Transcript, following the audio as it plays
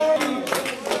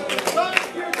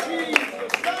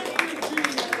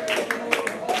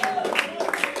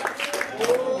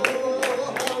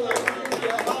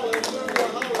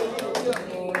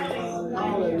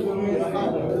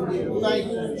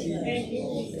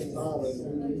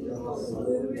Hallelujah.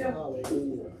 Hallelujah.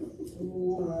 Hallelujah.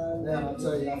 Man, I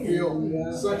tell you, I feel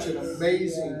such an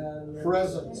amazing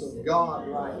presence of God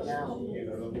right now.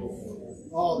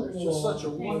 Oh, there's just such a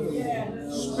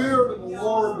wonderful Spirit of the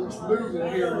Lord that's moving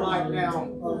here right now.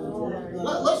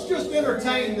 Let's just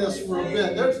entertain this for a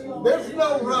bit. There's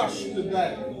no rush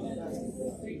today.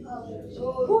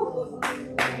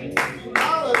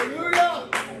 Hallelujah.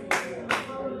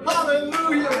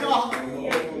 Hallelujah, God.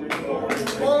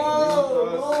 Oh,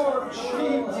 Lord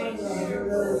Jesus.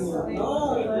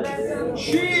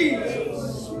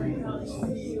 Jesus.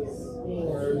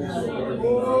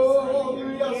 Oh,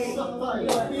 yes.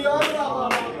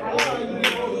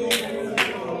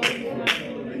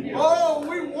 Oh,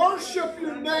 we worship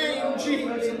your name,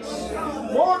 Jesus.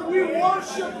 Lord, we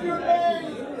worship your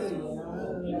name.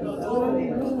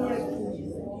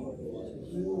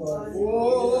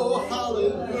 Oh,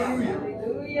 hallelujah.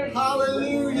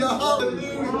 Hallelujah.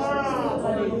 Hallelujah.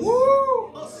 Woo.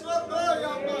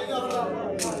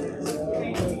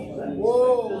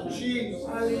 Oh, Jesus.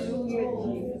 Hallelujah.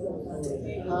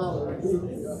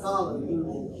 Hallelujah.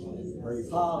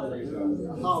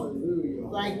 Hallelujah. Hallelujah.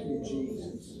 Thank you,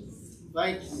 Jesus.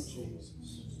 Thank you, Jesus.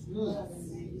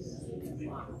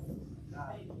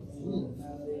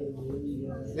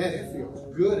 Man, it feels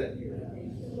good in here.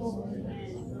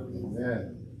 Amen.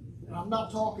 I'm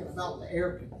not talking about the air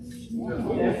conditioning.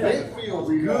 It feels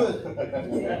good.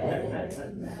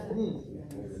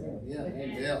 Yeah,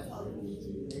 amen.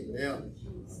 Amen.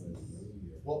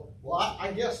 Well,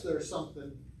 I guess there's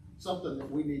something that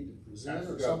we need to present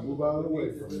or something. Move out of the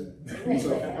way from it.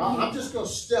 So I'm just going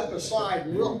to step aside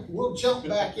and we'll jump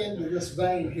back into this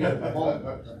vein here in a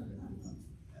moment.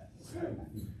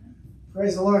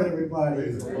 Praise the Lord,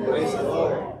 everybody. Praise the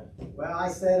Lord. Well, I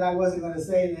said I wasn't going to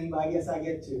say anything, but I guess I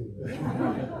get to.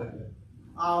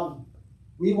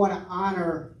 We want to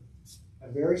honor a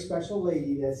very special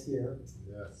lady that's here.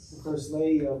 Yes. The First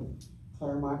Lady of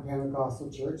Claremont Pentecostal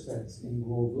Church, that's in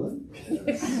Groveland.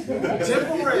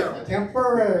 Temporarily.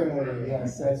 Temporarily,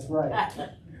 yes, that's right.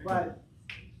 But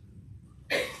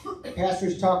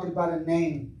Pastor's talking about a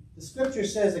name. The scripture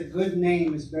says a good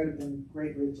name is better than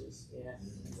great riches. Yes.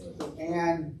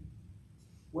 And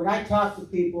when I talk to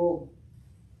people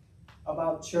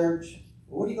about church,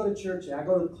 where do you go to church at? I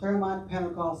go to Claremont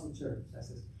Pentecostal Church. That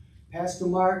says Pastor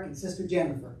Mark and Sister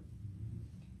Jennifer.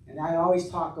 And I always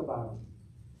talk about them.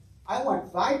 I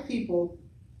want 5 people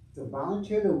to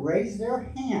volunteer to raise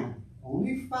their hand.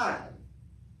 Only 5.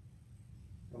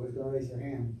 Nobody's going to raise their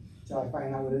hand until I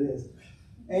find out what it is.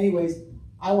 Anyways,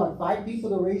 I want 5 people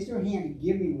to raise their hand and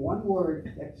give me one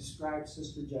word that describes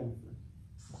Sister Jennifer.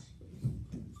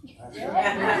 Here's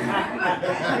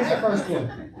the first one.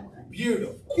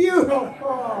 Beautiful. Beautiful.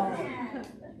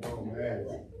 Oh,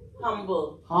 man.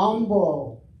 Humble.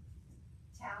 Humble.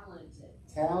 Talented.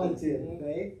 Talented.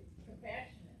 Faith.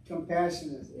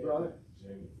 Compassionate. Brother.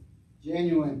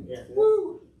 Genuine. Yes.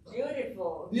 Woo.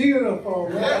 Beautiful. Beautiful.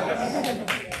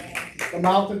 Yes. The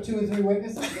mouth of 2 or 3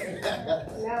 witnesses.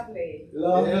 Lovely.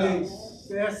 Lovely. Yes.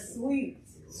 Yes. Sweet.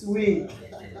 Sweet.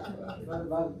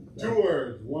 2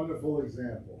 words. Wonderful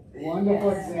example.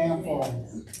 Wonderful example.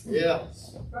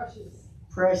 Yes. Precious.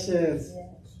 Precious.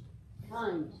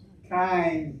 Kind.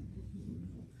 Kind.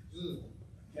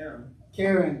 Karen.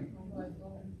 Caring.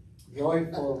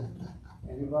 Joyful.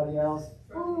 Anybody else?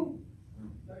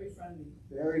 Very friendly.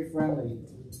 Very friendly.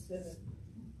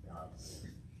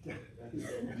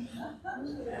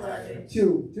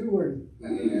 2 words.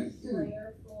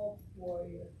 Prayerful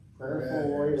warrior. Prayerful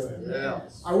warrior.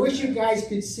 Yes. I wish you guys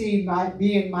could see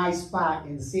be in my spot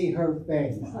and see her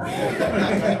face. You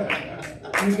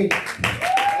could see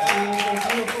a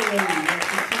beautiful lady.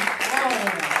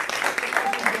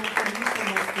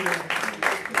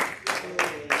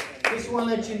 Just want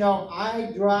to let you know,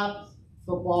 I dropped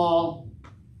the ball.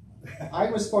 I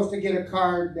was supposed to get a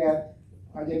card that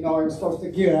I didn't know I was supposed to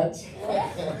get.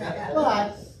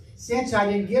 But since I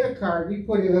didn't get a card, we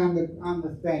put it on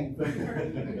the thing.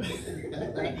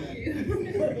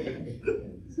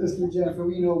 Sister Jennifer,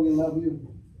 we know we love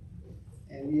you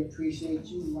and we appreciate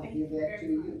you. We want to give that to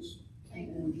you.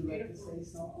 And would you like to say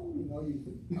something? We know you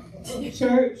do.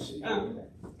 Church,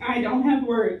 I don't have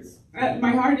words.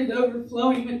 My heart is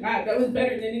overflowing with that. That was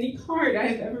better than any card I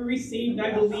have ever received,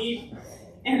 I believe.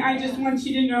 And I just want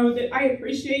you to know that I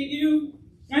appreciate you.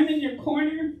 I'm in your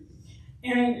corner.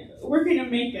 And we're going to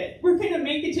make it. We're going to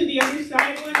make it to the other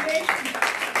side one day.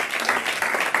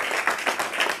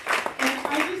 And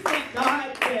I just thank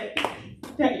God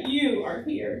that you are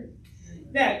here.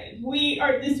 That we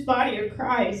are this body of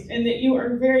Christ. And that you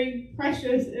are very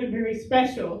precious and very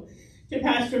special to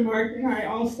Pastor Mark and I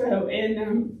also.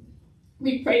 And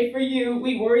we pray for you.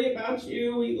 We worry about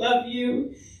you. We love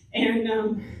you. And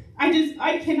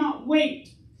I cannot wait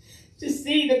to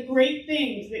see the great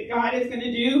things that God is going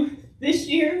to do this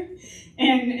year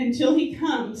and until he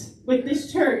comes with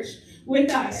this church,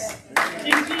 with us.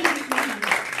 In Jesus' name.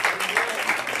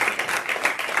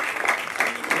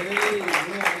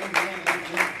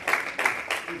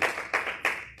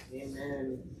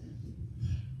 Amen.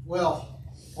 Well,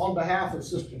 on behalf of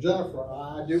Sister Jennifer,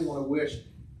 I do want to wish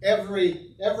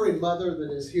every mother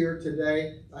that is here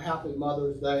today a happy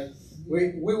Mother's Day.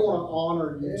 We want to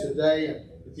honor you today, and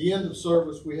at the end of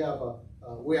service we have a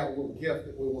little gift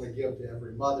that we want to give to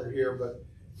every mother here. But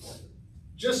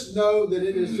just know that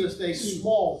it is just a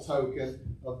small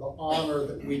token of the honor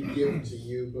that we give to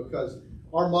you, because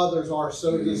our mothers are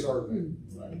so deserving.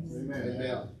 Amen.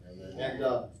 Amen. And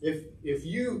if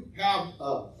you have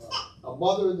a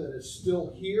mother that is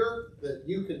still here, that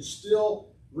you can still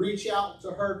reach out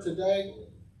to her today,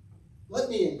 let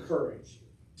me encourage you.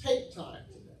 Take time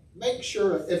today. Make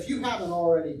sure, if you haven't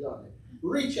already done it,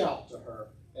 reach out to her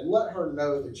and let her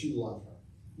know that you love her.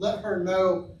 Let her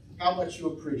know how much you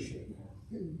appreciate her.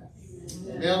 Amen.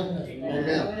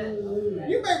 Amen.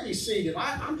 You may be seated.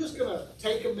 I'm just going to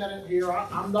take a minute here.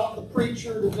 I'm not the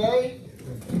preacher today,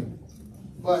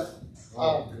 but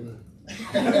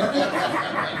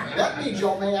that means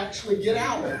y'all may actually get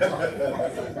out on time.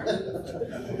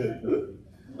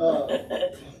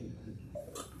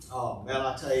 Oh man,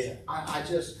 I tell you, I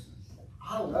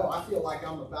don't know. I feel like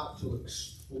I'm about to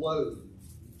explode.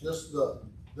 Just the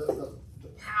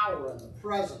power and the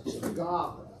presence of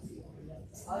God that I feel.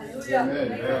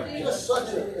 Hallelujah. Just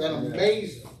such an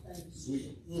amazing.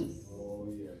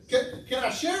 Can I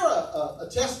share a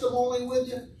testimony with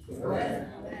you?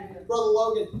 Brother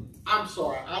Logan, I'm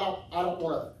sorry. I don't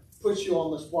want to put you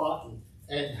on the spot,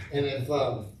 and if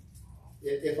I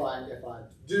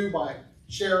do by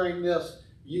sharing this,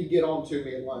 you get on to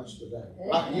me at lunch today.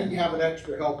 You can have an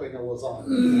extra helping of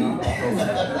lasagna.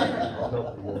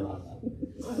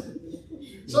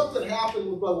 Something happened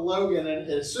with Brother Logan, and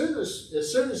as soon as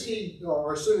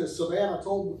Savannah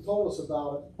told us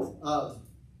about it,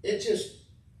 it just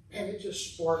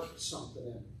sparked something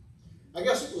in me. I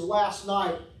guess it was last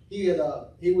night. He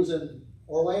was in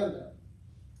Orlando,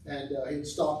 and he'd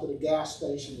stopped at a gas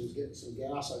station. He was getting some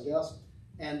gas, I guess,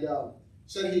 and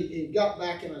said he got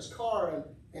back in his car,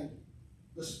 and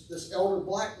this elder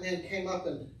black man came up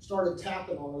and started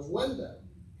tapping on his window.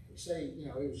 He said, he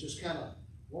was just kind of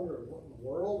wondering what in the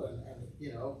world, and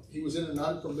he was in an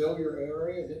unfamiliar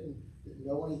area, didn't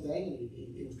know anything, and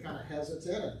he was kind of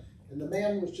hesitant, and the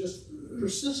man was just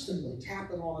persistently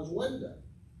tapping on his window.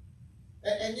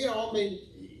 And you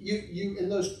in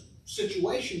those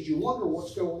situations, you wonder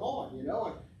what's going on,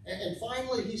 and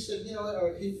finally he said,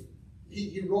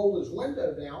 he rolled his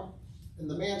window down, and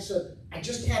the man said, I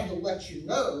just had to let you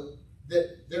know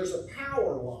that there's a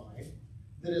power line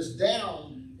that is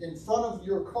down in front of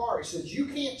your car. He said, you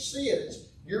can't see it.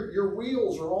 Your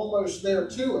wheels are almost there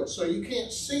to it, so you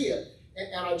can't see it.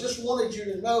 And I just wanted you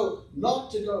to know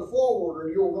not to go forward or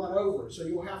you'll run over it. So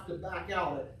you'll have to back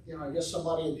out. I guess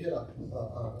somebody had hit a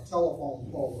telephone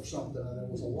pole or something, and there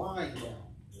was a line down.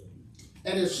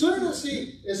 And as soon as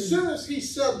he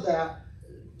said that,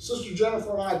 Sister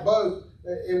Jennifer and I both,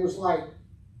 it was like,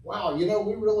 wow, we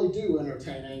really do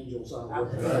entertain angels on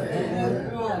earth.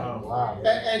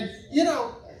 And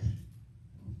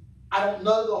I don't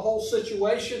know the whole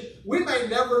situation. We may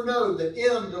never know the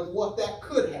end of what that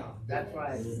could have. That's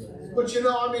right. But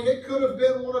it could have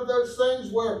been one of those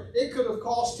things where it could have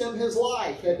cost him his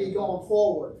life had he gone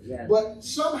forward. Yes. But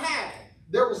somehow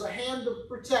there was a hand of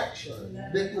protection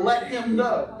that let him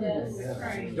know. Yes.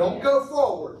 Don't go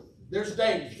forward. There's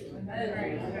danger.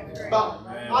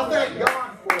 I thank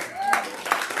God for it.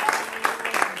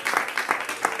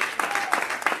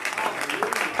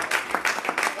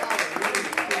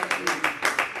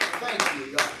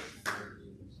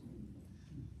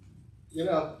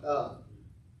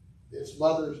 It's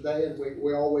Mother's Day, and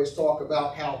we always talk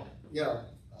about how,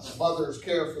 mothers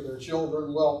care for their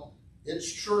children. Well,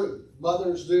 it's true.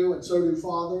 Mothers do, and so do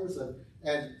fathers.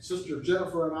 And Sister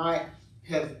Jennifer and I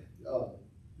have,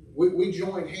 we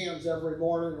join hands every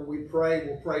morning, and we pray.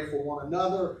 We'll pray for one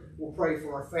another. We'll pray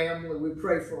for our family. We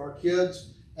pray for our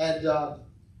kids. And,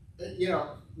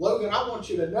 Logan, I want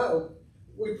you to know,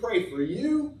 we pray for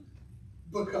you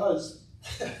because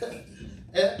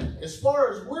as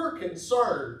far as we're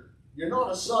concerned, you're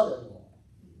not a son-in-law.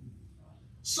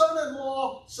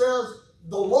 Son-in-law says,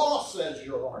 the law says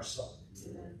you're our son.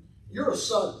 You're a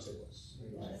son to us.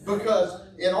 Because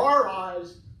in our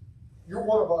eyes, you're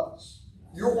one of us.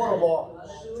 You're one of ours.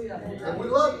 And we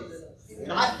love you.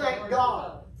 And I thank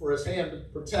God for his hand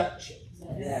of protection.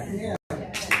 Yeah.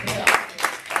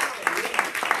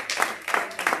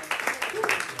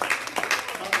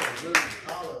 Hallelujah.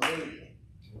 Hallelujah.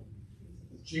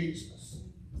 Jesus.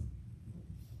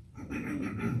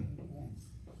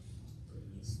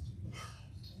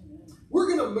 We're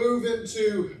going to move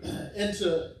into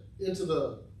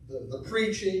the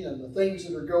preaching and the things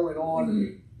that are going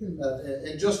on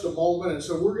in just a moment, and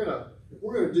so we're gonna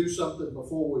do something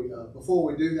before we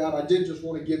do that. I did just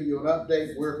want to give you an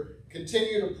update. We're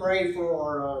continuing to pray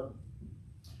for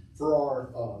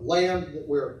our land that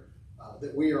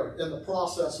we are in the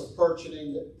process of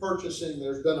purchasing.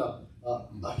 There's been a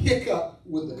hiccup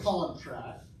with the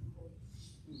contract,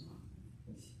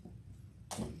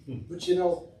 but you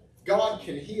know, God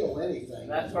can heal anything.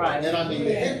 That's right. And I mean,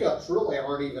 the hiccups really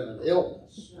aren't even an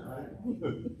illness.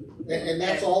 And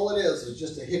that's all it is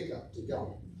just a hiccup to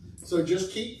God. So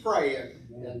just keep praying,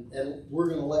 and we're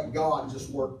going to let God just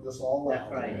work this all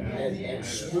out. That's right. And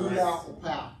smooth out the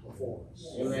path before us.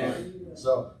 Amen.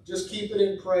 So just keep it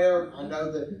in prayer. I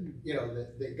know that, you know,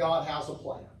 that God has a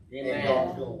plan. Amen. And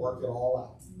God's going to work it all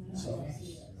out. So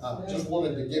just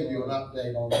wanted to give you an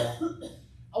update on that.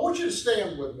 I want you to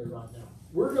stand with me right now.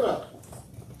 We're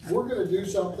gonna do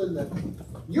something that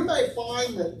you may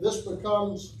find that this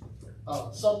becomes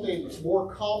something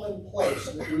more commonplace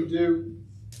that we do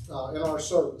in our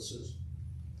services,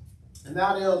 and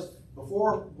that is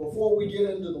before we get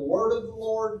into the Word of the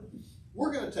Lord,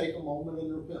 we're going to take a moment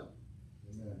and repent.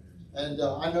 Amen. And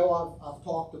I know I've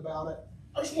talked about it.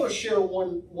 I just want to share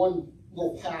one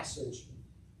little passage.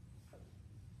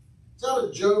 It's out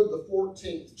of Job, the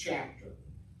 14th chapter.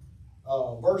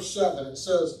 Verse 7, it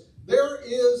says, "There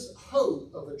is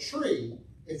hope of a tree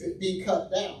if it be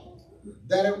cut down,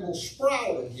 that it will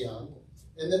sprout again,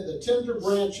 and that the tender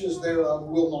branches thereof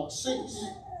will not cease.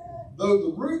 Though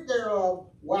the root thereof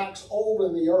wax old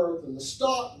in the earth, and the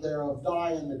stalk thereof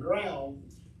die in the ground,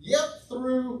 yet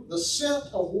through the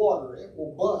scent of water it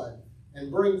will bud,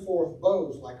 and bring forth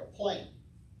boughs like a plant."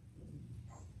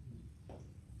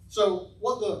 So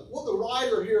what the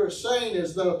writer here is saying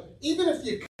is, though, even if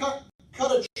you cut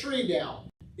a tree down,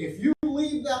 if you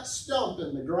leave that stump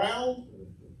in the ground,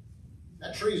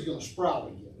 that tree's going to sprout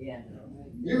again. Yeah.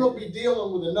 You're going to be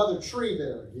dealing with another tree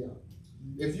there again.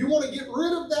 If you want to get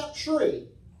rid of that tree,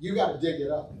 you got to dig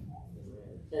it up.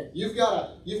 You've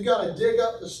got to dig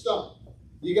up the stump.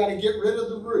 You got to get rid of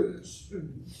the roots.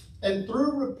 And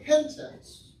through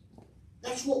repentance,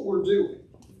 that's what we're doing.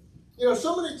 You know,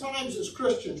 so many times as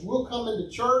Christians, we'll come into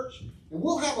church and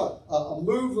we'll have a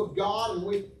move of God, and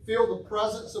we feel the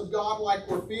presence of God like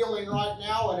we're feeling right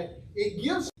now, and it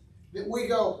gives that we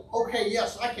go, okay,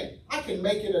 yes, I can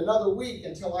make it another week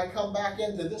until I come back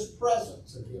into this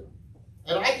presence again.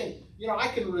 And I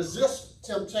can resist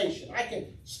temptation. I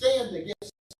can stand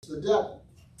against the devil.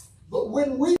 But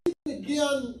when we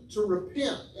begin to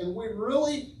repent and we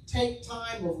really take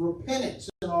time of repentance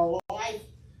in our life,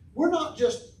 we're not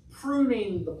just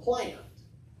pruning the plant.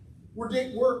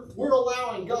 We're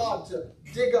allowing God to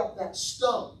dig up that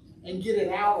stump and get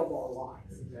it out of our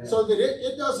life, so that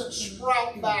it doesn't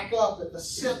sprout back up at the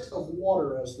scent of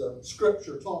water, as the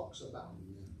scripture talks about.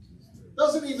 It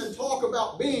doesn't even talk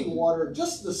about being water,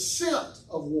 just the scent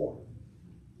of water.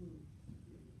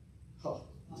 Oh.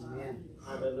 Amen.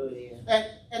 Hallelujah.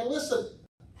 And listen,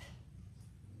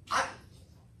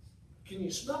 can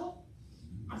you smell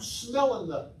it? I'm smelling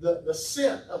the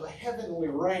scent of a heavenly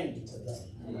rain today.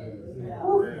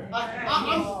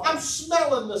 I'm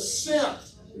smelling the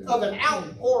scent of an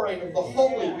outpouring of the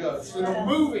Holy Ghost and a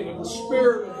moving of the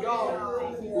Spirit of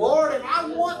God. Lord, and I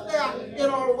want that in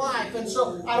our life. And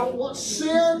so I don't want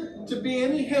sin to be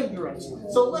any hindrance.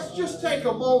 So let's just take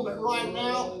a moment right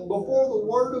now before the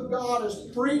Word of God is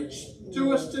preached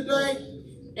to us today,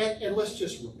 and let's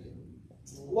just repent.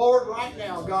 Lord, right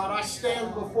now, God, I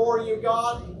stand before you,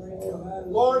 God.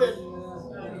 Lord,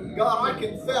 and God, I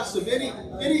confess of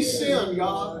any sin,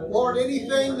 God. Lord,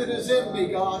 anything that is in me,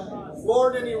 God.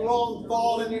 Lord, any wrong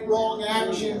thought, any wrong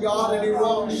action, God, any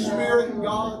wrong spirit,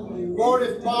 God. Lord,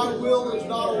 if my will is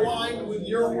not aligned with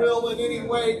your will in any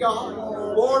way, God.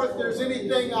 Lord, if there's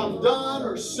anything I've done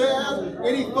or said,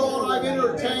 any thought I've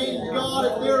entertained, God,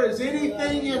 if there is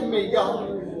anything in me, God.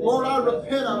 Lord, I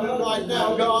repent of it right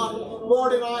now, God.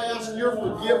 Lord, and I ask your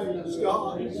forgiveness,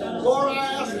 God. Lord,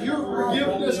 I ask your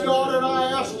forgiveness, God, and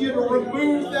I ask you to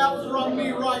remove that from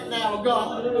me right now,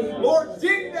 God. Lord,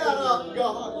 dig that up,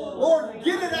 God. Lord,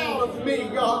 get it out of me,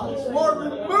 God. Lord,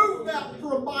 remove that that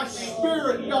from my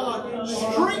spirit, God.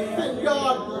 Strengthen,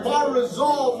 God, my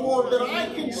resolve, Lord, that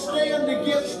I can stand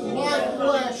against my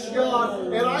flesh,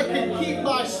 God, and I can keep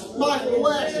my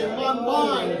flesh and my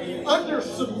mind under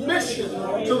submission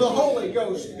to the Holy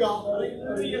Ghost, God.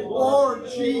 Lord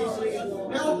Jesus,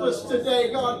 help us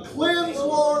today, God. Cleanse,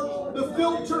 Lord, the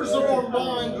filters of our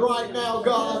mind right now,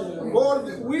 God. Lord,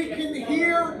 that we can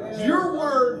hear your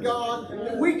word, God.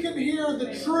 That we can hear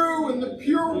the true and the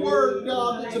pure word,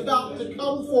 God, that's about to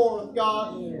come forth,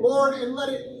 God. Lord, and let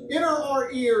it enter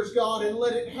our ears, God, and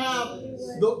let it have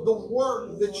the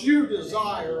word that you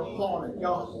desire upon it,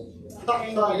 God.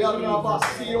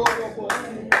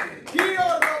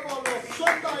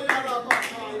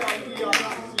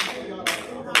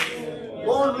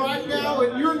 Lord, right now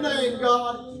in your name,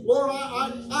 God, Lord,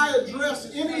 I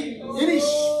address any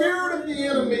spirit of the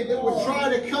enemy that would try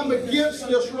to come against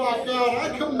us right now.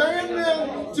 I command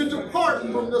them to depart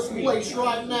from this place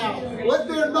right now. Let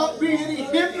there not be any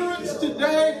hindrance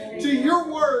today to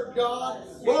your word, God.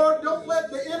 Lord, don't let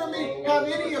the enemy have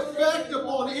any effect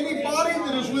upon anybody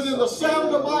that is within the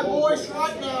sound of my voice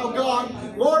right now,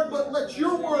 God. Lord, but let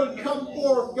your word come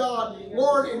forth, God.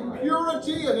 Lord, in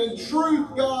purity and in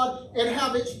truth, God, and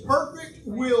have its perfect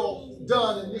will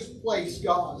done in this place,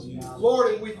 God.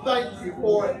 Lord, and we thank you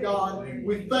for it, God.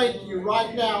 We thank you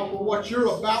right now for what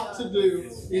you're about to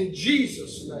do in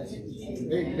Jesus'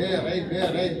 name. Amen,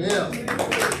 amen, amen.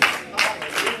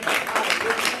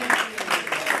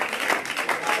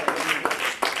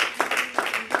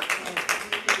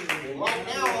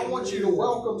 You to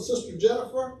welcome Sister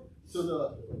Jennifer to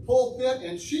the pulpit,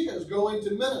 and she is going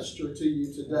to minister to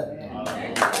you today.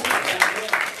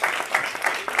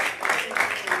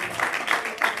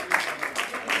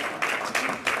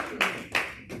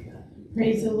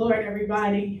 Praise the Lord,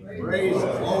 everybody. Praise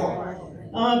the Lord.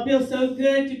 Oh, it feels so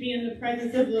good to be in the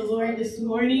presence of the Lord this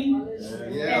morning.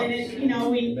 Yeah. And it, you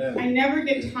know, I never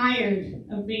get tired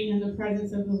of being in the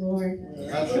presence of the Lord.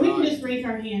 That's So we can right. just raise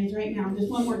our hands right now, just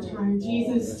one more time.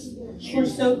 Jesus, we're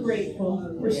so grateful.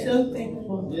 We're so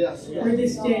thankful Yes. for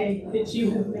this day that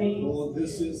you have made.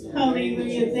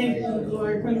 Hallelujah. Thank you,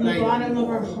 Lord. From the bottom of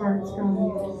our hearts,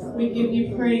 God, we give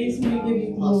you praise and we give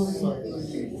you glory.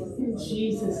 In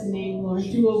Jesus' name, Lord,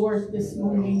 do a work this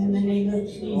morning in the name of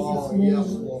Jesus, Oh, yes,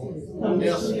 Lord. Lord.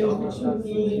 Yes, That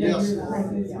you need in Yes. your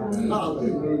presence, God.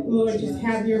 Hallelujah. Lord, just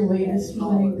have your way this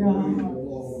morning, God.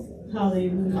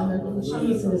 Hallelujah. In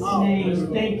Jesus' name.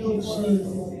 Thank you, Jesus.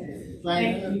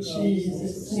 Thank you,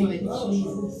 Jesus. Thank you,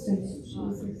 Jesus. Thank you,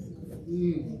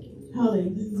 Jesus.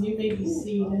 Hallelujah. You may be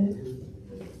seated.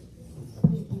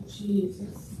 Thank you,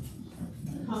 Jesus.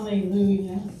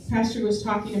 Hallelujah. Pastor was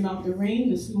talking about the rain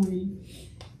this morning.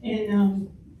 And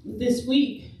this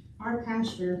week, our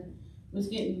pasture was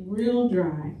getting real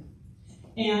dry.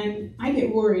 And I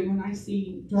get worried when I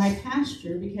see dry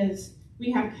pasture because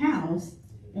we have cows,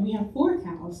 and we have 4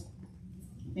 cows.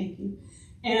 Thank you.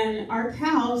 And our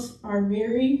cows are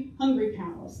very hungry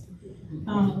cows.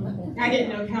 I didn't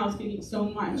know cows could eat so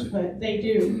much, but they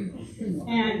do.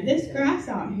 And this grass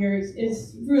out here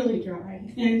is really dry.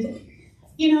 And,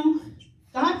 you know,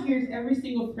 God hears every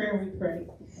single prayer we pray.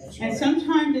 And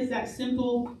sometimes it's that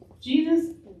simple,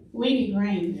 Jesus, we need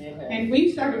rain. And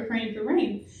we started praying for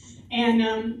rain.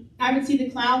 And I would see the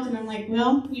clouds, and I'm like,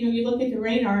 well, you know, you look at the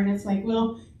radar, and it's like,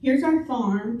 well, here's our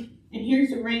farm, and here's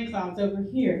the rain clouds over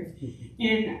here.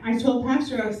 And I told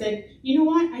Pastor, I said, you know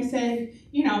what? I said,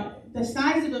 you know, the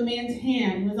size of a man's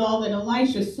hand was all that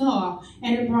Elisha saw,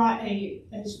 and it brought a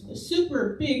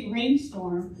super big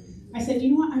rainstorm. I said,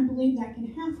 you know what? I believe that can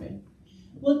happen.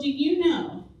 Well, do you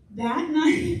know, that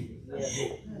night,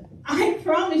 I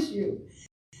promise you,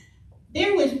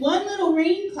 there was one little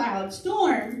rain cloud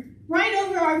storm right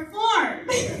over our farm.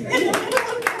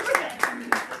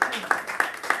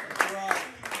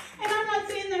 And I'm not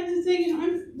saying that to say, you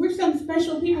know, we're some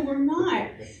special people. We're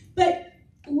not. But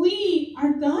we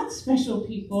are God's special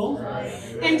people.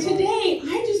 And today,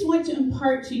 I just want to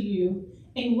impart to you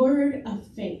a word of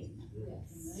faith.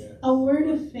 A word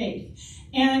of faith.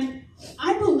 And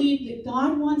I believe that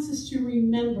God wants us to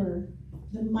remember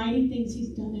the mighty things he's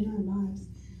done in our lives.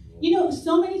 You know,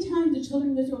 so many times the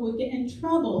children of Israel would get in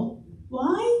trouble.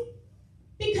 Why?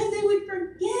 Because they would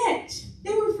forget.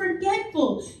 They were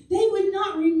forgetful. They would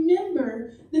not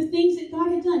remember the things that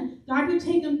God had done. God would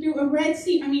take them through a Red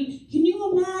Sea. I mean, can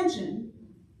you imagine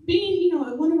being, you know,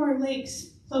 at one of our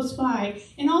lakes close by,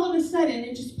 and all of a sudden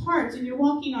it just parts and you're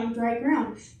walking on dry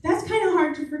ground? That's kind of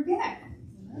hard to forget.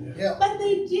 Yeah. But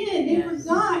they did. They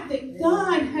forgot that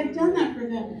God had done that for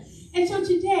them. And so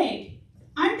today,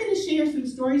 I'm going to share some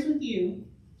stories with you.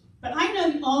 But I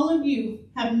know all of you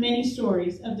have many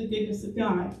stories of the goodness of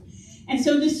God. And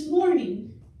so this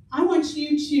morning, I want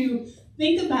you to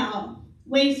think about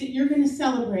ways that you're going to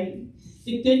celebrate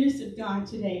the goodness of God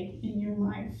today in your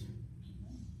life.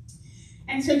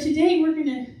 And so today we're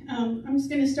going to, I'm just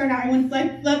going to start out.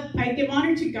 I give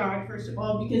honor to God, first of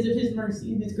all, because of his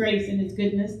mercy and his grace and his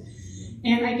goodness.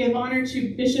 And I give honor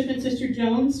to Bishop and Sister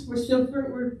Jones.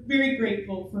 We're very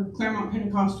grateful for Claremont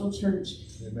Pentecostal Church.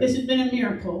 Amen. This has been a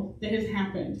miracle that has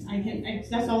happened.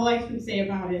 That's all I can say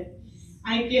about it.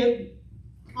 I give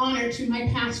honor to my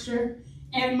pastor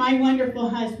and my wonderful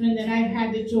husband that I've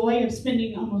had the joy of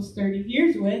spending almost 30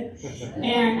 years with.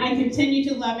 And I continue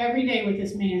to love every day with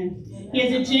this man. He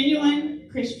is a genuine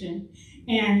Christian.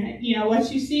 And, you know,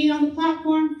 what you see on the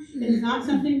platform is not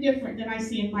something different than I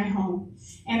see in my home.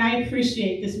 And I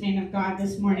appreciate this man of God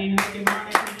this morning. And I give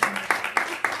honor to him.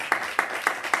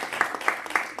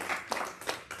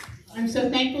 I'm so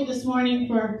thankful this morning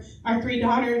for our 3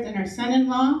 daughters and our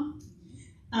son-in-law.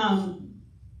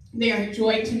 They are a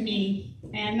joy to me.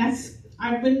 And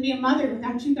I wouldn't be a mother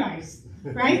without you guys,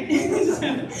 right? So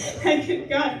I give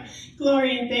God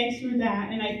glory and thanks for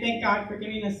that. And I thank God for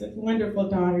giving us such wonderful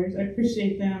daughters. I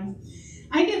appreciate them.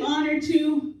 I give honor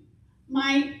to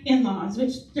my in-laws,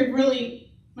 which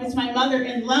it's my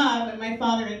mother-in-law and my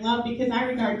father-in-law, because I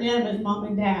regard them as mom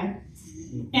and dad.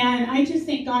 And I just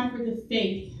thank God for the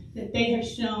faith that they have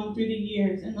shown through the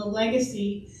years and the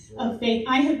legacy of faith.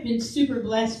 I have been super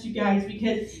blessed, you guys,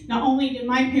 because not only did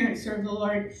my parents serve the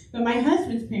Lord, but my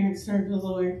husband's parents served the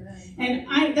Lord. And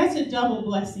that's a double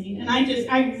blessing. And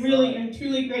I really am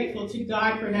truly grateful to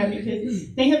God for that,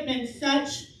 because they have been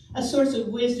such a source of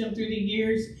wisdom through the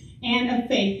years and of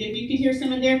faith. If you could hear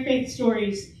some of their faith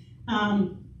stories,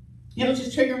 it'll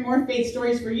just trigger more faith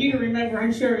stories for you to remember,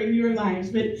 I'm sure, in your lives.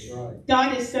 But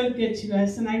God is so good to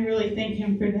us, and I really thank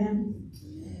him for them.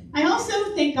 I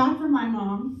also thank God for my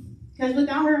mom, because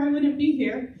without her, I wouldn't be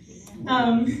here.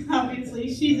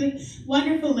 Obviously, she's a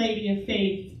wonderful lady of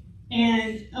faith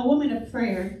and a woman of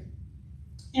prayer.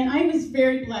 And I was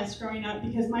very blessed growing up,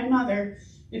 because my mother,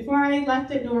 before I left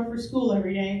the door for school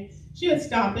every day, she would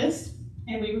stop us,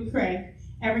 and we would pray.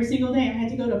 Every single day, I had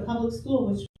to go to public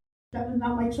school, which that was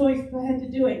not my choice, but I had to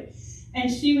do it.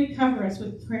 And she would cover us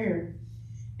with prayer.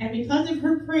 And because of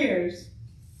her prayers,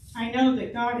 I know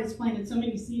that God has planted so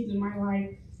many seeds in my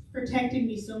life, protected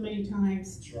me so many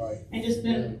times. That's right. And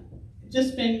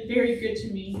just been very good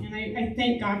to me. And I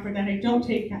thank God for that. I don't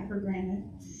take that for granted.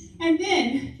 And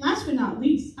then, last but not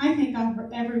least, I thank God for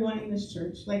everyone in this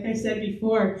church. Like I said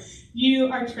before, you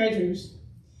are treasures.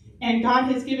 And God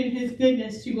has given his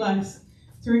goodness to us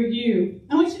through you.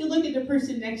 I want you to look at the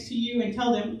person next to you and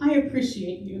tell them, I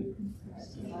appreciate you.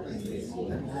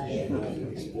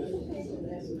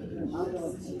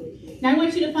 Now I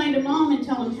want you to find a mom and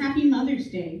tell them, Happy Mother's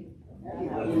Day.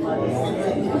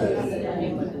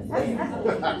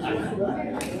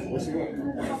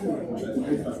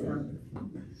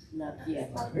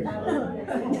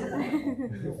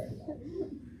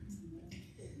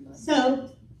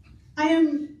 So, I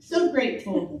am so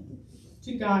grateful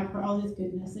to God for all his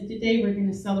goodness, and today we're going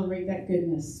to celebrate that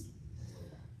goodness.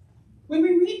 When we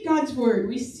read God's word,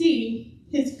 we see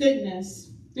his goodness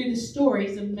through the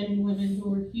stories of men and women who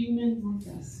were human like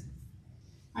us.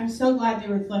 I'm so glad they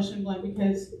were flesh and blood,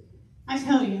 because I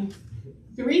tell you,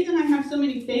 the reason I have so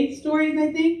many faith stories,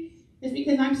 I think, is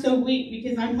because I'm so weak,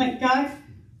 because I'm like, God,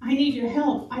 I need your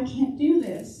help. I can't do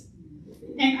this.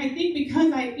 And I think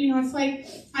because it's like,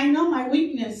 I know my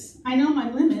weakness, I know my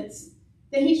limits,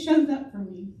 that he shows up for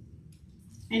me.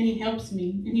 And he helps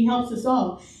me, and he helps us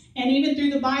all. And even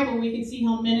through the Bible, we can see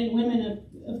how men and women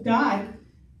of God,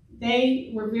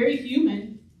 they were very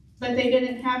human, but they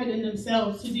didn't have it in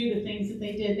themselves to do the things that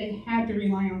they did. They had to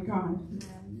rely on God.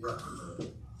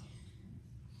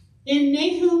 In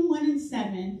Nahum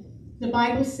 1:7, the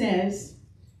Bible says,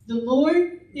 the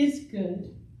Lord is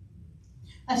good,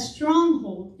 a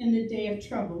stronghold in the day of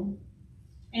trouble,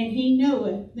 and he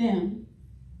knoweth them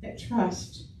that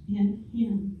trust in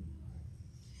him.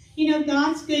 You know,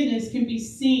 God's goodness can be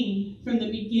seen from the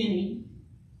beginning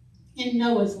in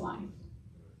Noah's life.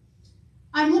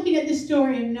 I'm looking at the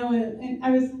story of Noah, and I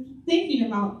was thinking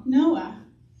about Noah.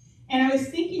 And I was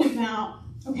thinking about,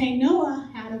 okay,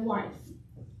 Noah had a wife,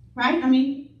 right? I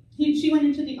mean, she went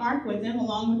into the ark with him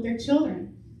along with their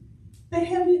children. But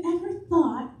have you ever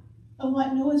thought of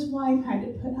what Noah's wife had to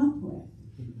put up with?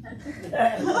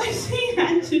 What she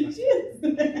had to do?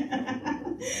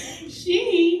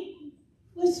 She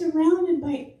was surrounded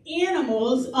by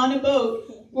animals on a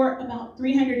boat for about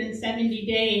 370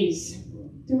 days.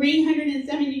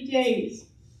 370 days.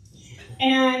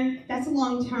 And that's a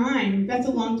long time. That's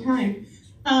a long time.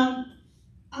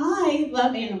 I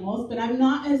love animals, but I'm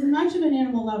not as much of an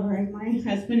animal lover as my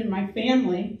husband and my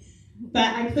family.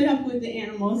 But I put up with the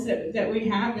animals that we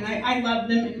have, and I love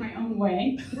them in my own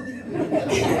way.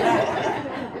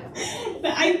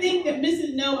 But I think that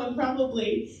Mrs. Noah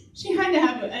probably, she had to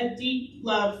have a deep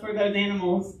love for those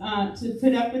animals to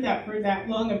put up with that for that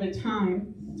long of a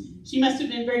time. She must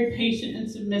have been very patient and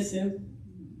submissive.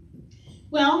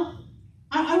 Well,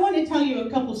 I want to tell you a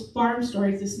couple farm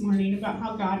stories this morning about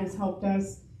how God has helped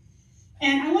us.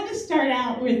 And I want to start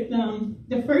out with,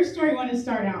 the first story I want to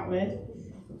start out with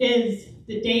is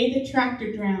the day the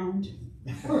tractor drowned.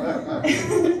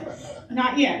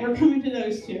 Not yet, we're coming to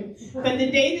those two. But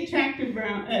the day the tractor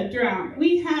drowned,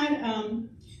 we had,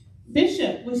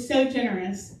 Bishop was so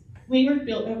generous. We were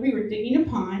digging a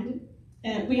pond.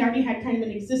 We already had kind of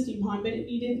an existing pond, but it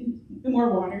needed more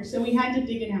water, so we had to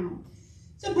dig it out.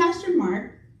 So Pastor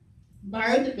Mark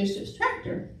borrowed the bishop's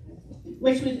tractor,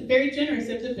 which was very generous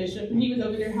of the bishop, and he was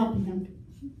over there helping him.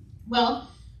 Well,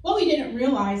 what we didn't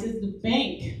realize is the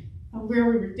bank of where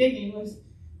we were digging was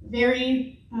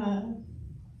very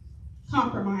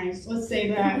compromised. Let's say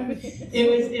that.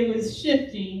 It was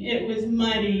shifting. It was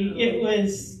muddy. It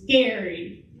was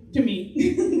scary to me.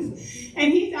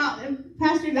 And he's out.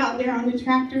 Pastor's out there on the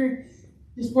tractor,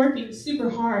 just working super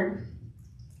hard.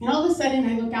 And all of a sudden,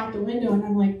 I look out the window and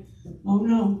I'm like, "Oh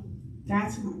no,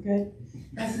 that's not good.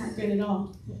 That's not good at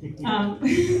all."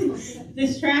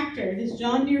 This tractor, this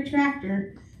John Deere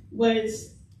tractor,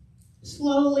 was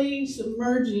slowly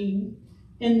submerging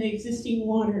in the existing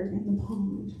water in the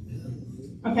pond.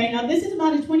 Okay, now this is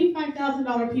about a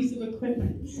 $25,000 piece of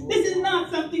equipment. This is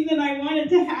not something that I wanted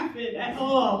to happen at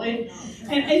all. And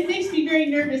it makes me very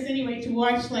nervous anyway to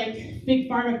watch like big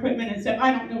farm equipment and stuff.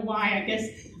 I don't know why. I guess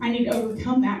I need to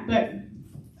overcome that. But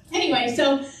anyway,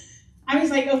 so I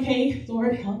was like, okay,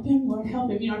 Lord, help him. Lord,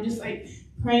 help him. You know, I'm just like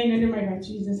praying under my breath,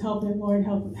 Jesus, help him, Lord,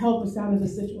 help us out of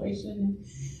this situation.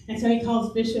 And so he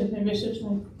calls Bishop, and Bishop's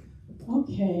like,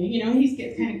 okay. You know, he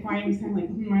gets kind of quiet. He's kind of like,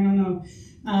 I don't know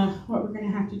what we're going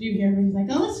to have to do here. But he's like,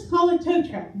 oh, let's call a tow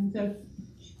truck. And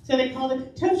so they called a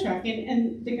tow truck.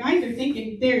 And the guys are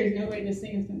thinking, there is no way this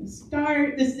thing is going to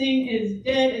start. This thing is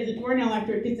dead as a doornail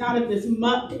after it gets out of this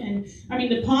muck. And, I mean,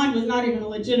 the pond was not even a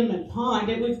legitimate pond.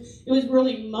 It was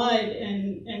really mud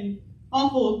and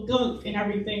awful gunk and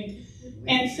everything.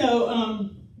 And so,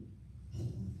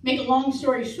 make a long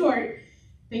story short,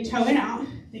 they tow it out.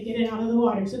 They get it out of the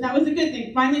water. So that was a good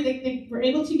thing. Finally, they were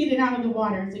able to get it out of the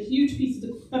water. It's a huge piece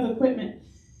of equipment.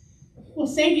 Well,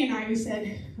 Sadie and I, we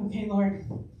said, okay, Lord,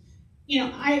 you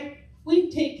know,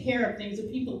 we take care of things if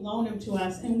people loan them to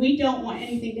us, and we don't want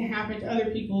anything to happen to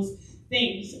other people's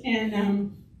things. And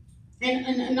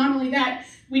not only that,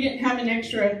 we didn't have an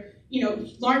extra,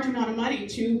 large amount of money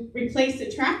to replace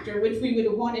the tractor, which we would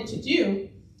have wanted to do.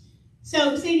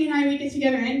 So Sadie and I, we get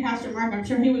together, and Pastor Mark, I'm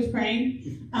sure he was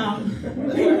praying.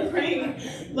 We were praying,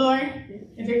 Lord,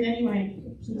 if there's any way,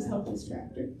 please help this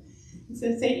tractor. And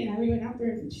so Sadie and I, we went out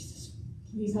there and Jesus,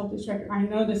 please help this tractor. I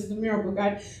know this is a miracle,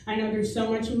 God. I know there's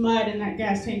so much mud in that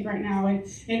gas tank right now.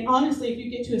 And honestly, if you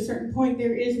get to a certain point,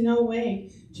 there is no way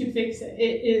to fix it.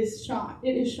 It is shot.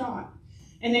 It is shot.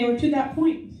 And they were to that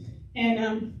point.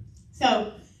 And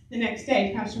so the next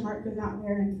day, Pastor Mark goes out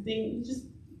there, and the thing just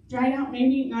dried out,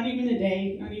 maybe not even a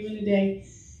day.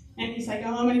 And he's like,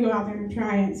 oh, I'm going to go out there and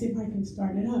try it and see if I can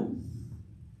start it up.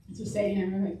 And so Sadie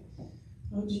and I were like,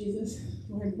 oh, Jesus,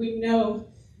 Lord, we know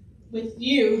with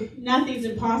you, nothing's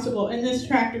impossible. And this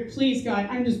tractor, please, God,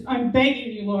 I'm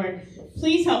begging you, Lord,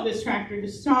 please help this tractor to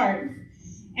start.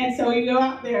 And so we go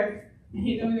out there, and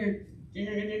he's over there,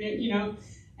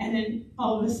 and then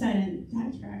all of a sudden,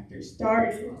 that tractor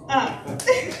started up.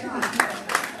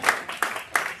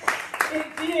 It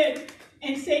did.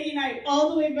 And Sadie and I,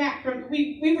 all the way back from,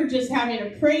 we were just having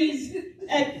a praise,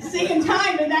 singing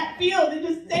time in that field, and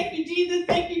just, thank you, Jesus,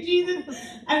 thank you, Jesus.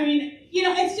 I mean,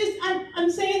 it's just, I'm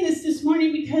saying this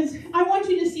morning because I want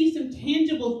you to see some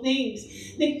tangible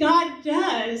things that God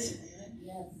does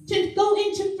to go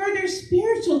into further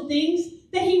spiritual things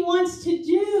that he wants to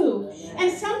do.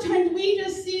 And sometimes we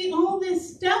just see all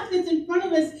this stuff that's in front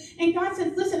of us, and God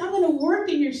says, listen, I'm going to work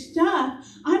in your stuff.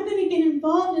 I'm going to get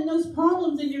involved in those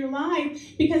problems in your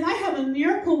life because I have a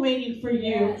miracle waiting for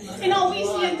you. And all we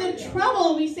see is the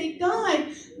trouble, and we say, God,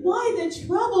 why the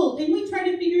trouble? And we try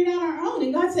to figure it out on our own.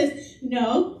 And God says,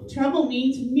 no, trouble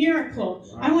means miracle.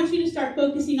 I want you to start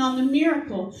focusing on the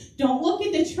miracle. Don't look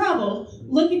at the trouble.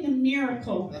 Look at the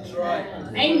miracle. That's right.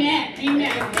 Amen.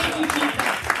 Amen. Thank you, Jesus.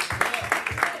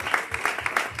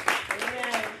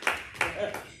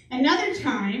 Another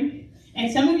time,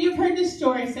 And some of you have heard this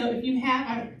story, so if you have,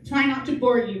 I try not to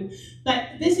bore you.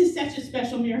 But this is such a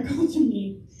special miracle to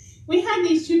me. We had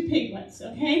these 2 piglets,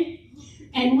 okay?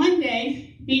 And one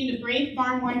day, being the brave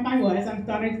farm wife I was, I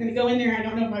thought I was going to go in there. I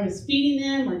don't know if I was feeding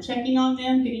them or checking on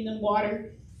them, getting them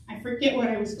water. I forget what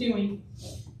I was doing.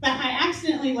 But I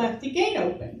accidentally left the gate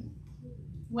open.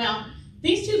 Well,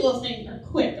 these 2 little things are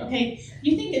quick, okay?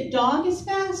 You think a dog is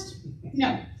fast?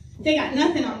 No. They got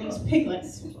nothing on these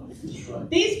piglets.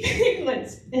 These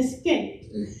piglets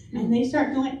escaped, and they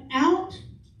start going out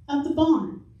of the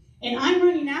barn. And I'm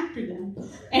running after them.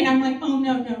 And I'm like, oh,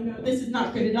 no, this is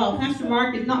not good at all. Pastor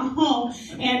Mark is not home,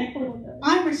 and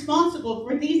I'm responsible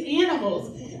for these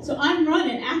animals. So I'm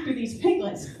running after these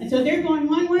piglets. And so they're going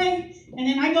one way, and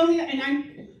then I go the other,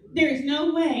 and there is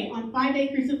no way on 5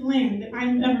 acres of land that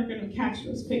I'm ever going to catch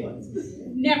those piglets.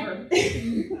 Never.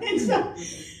 And so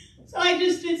I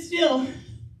just stood still.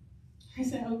 I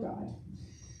said, oh, God,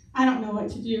 I don't know what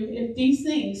to do. If these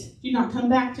things do not come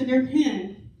back to their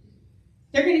pen,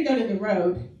 they're going to go to the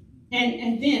road.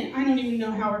 And then I don't even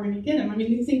know how we're going to get them. I mean,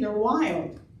 these things are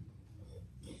wild.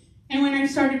 And when I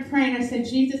started praying, I said,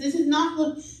 Jesus, this is not,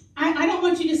 I don't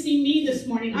want you to see me this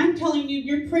morning. I'm telling you,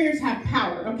 your prayers have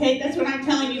power, okay? That's what I'm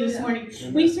telling you this morning.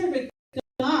 We serve a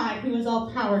God who is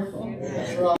all powerful.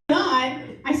 God,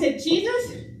 I said,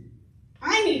 Jesus,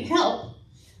 I need help.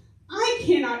 I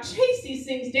cannot chase these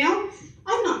things down.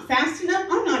 I'm not fast enough.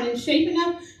 I'm not in shape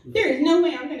enough. There is no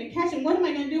way I'm going to catch them. What am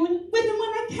I going to do with them when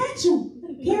I catch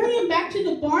them? Carry them back to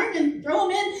the barn and throw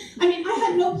them in? I mean, I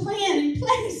had no plan in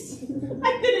place.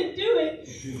 I couldn't do it.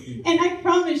 And I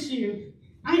promise you,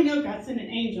 I know God sent an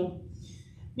angel,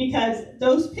 because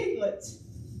those piglets,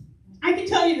 I can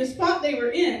tell you the spot they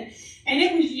were in, and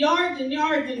it was yards and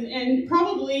yards and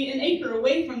probably an acre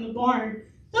away from the barn.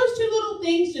 Those 2 little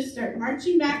things just start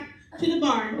marching back to the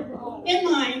barn in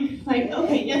line, like,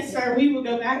 okay, yes, sir, we will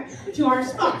go back to our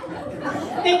spot.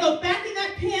 They go back in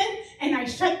that pen, and I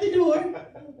shut the door,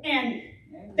 and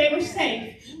they were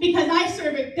safe, because I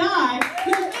serve a God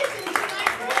who listens to my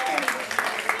prayers.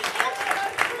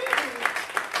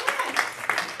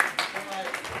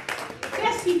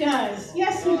 Yes, he does.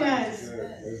 Yes, he does.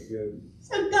 That's good.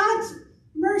 So God's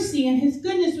mercy and his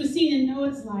goodness was seen in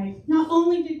Noah's life. Not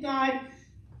only did God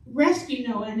rescue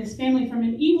Noah and his family from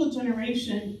an evil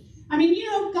generation. I mean, you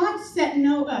know, God set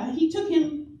Noah, he took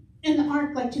him in the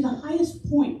ark, like, to the highest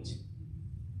point.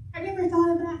 Have you ever thought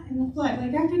of that in the flood?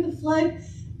 Like, after the flood,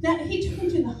 that he took him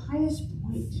to the highest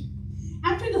point.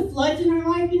 After the floods in our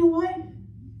life, you know what?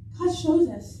 God shows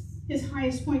us his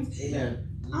highest points. Amen.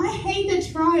 I hate the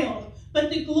trial, but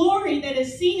the glory that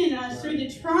is seen in us through the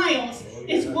trials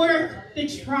is worth the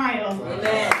trial.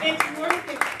 Amen. It's worth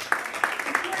it.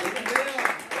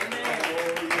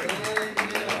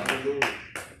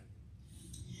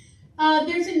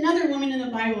 There's another woman in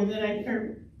the Bible that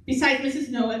besides Mrs.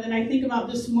 Noah, that I think about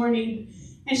this morning,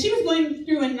 and she was going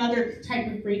through another type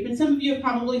of grief. And some of you have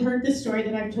probably heard this story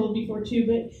that I've told before too,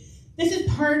 but this is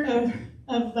part of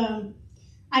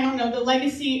I don't know, the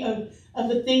legacy of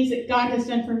the things that God has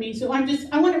done for me. So I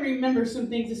want to remember some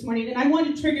things this morning, and I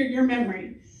want to trigger your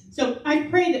memory. So I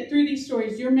pray that through these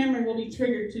stories, your memory will be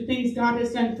triggered to things God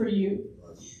has done for you.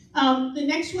 The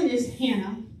next one is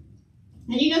Hannah.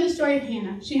 And you know the story of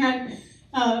Hannah. She had,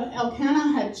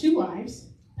 Elkanah had 2 wives,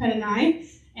 Peninnah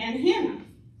and Hannah.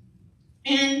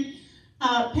 And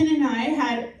Peninnah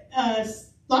had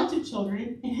lots of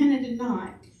children, and Hannah did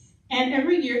not. And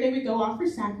every year they would go offer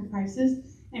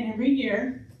sacrifices, and every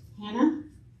year, Hannah,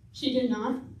 she did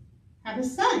not have a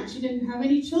son. She didn't have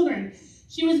any children.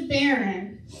 She was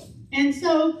barren. And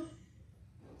so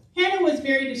Hannah was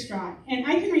very distraught. And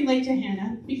I can relate to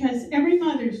Hannah, because every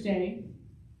Mother's Day,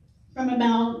 from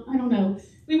about, I don't know,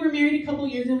 we were married a couple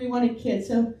years and we wanted kids.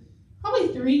 So probably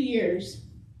 3 years,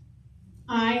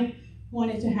 I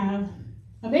wanted to have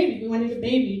a baby. We wanted a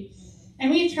baby.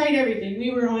 And we had tried everything.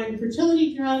 We were on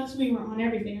fertility drugs. We were on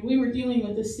everything. And we were dealing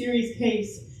with a serious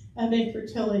case of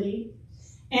infertility.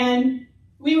 And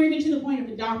we were even to the point of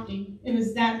adopting. It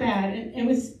was that bad. And it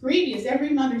was grievous. Every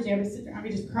Mother's Day, I would sit there, I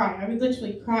would just cry. I would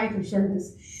literally cry through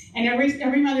service. And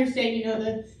every Mother's Day, you know,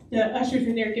 the ushers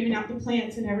were there giving out the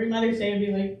plants. And every Mother's Day would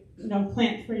be like, you know,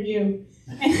 plant for you.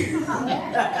 Like,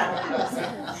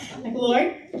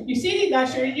 Lord, you see these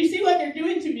ushers. You see what they're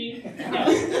doing to me. No.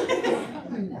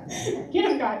 Get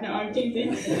them, God. No, I'm teasing.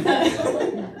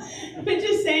 But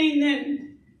just saying that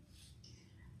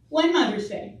one Mother's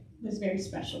Day was very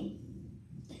special.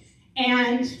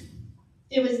 And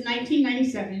it was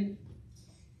 1997.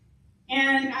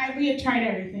 And we had tried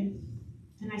everything.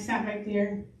 And I sat right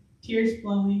there, tears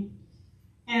flowing.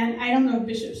 And I don't know if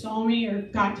Bishop saw me or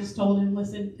God just told him,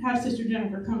 listen, have Sister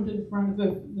Jennifer come to the front of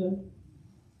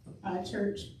the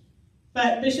church.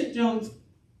 But Bishop Jones,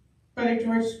 Brother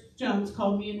George Jones,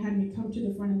 called me and had me come to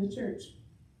the front of the church.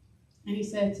 And he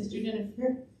said, Sister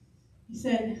Jennifer, he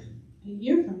said, a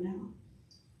year from now,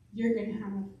 you're going to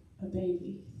have a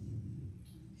baby.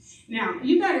 Now,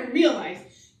 you got to realize,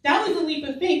 that was a leap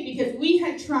of faith because we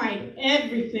had tried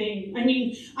everything. I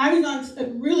mean, I was on a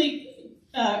really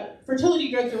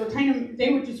fertility drugs that were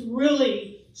they were just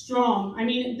really strong. I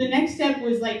mean, the next step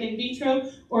was like in vitro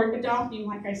or adopting,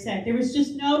 like I said. There was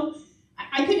just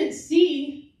I couldn't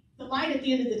see the light at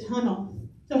the end of the tunnel.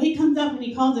 So he comes up and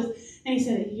he calls us and he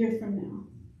said, a year from now.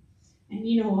 And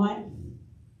you know what?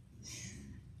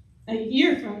 A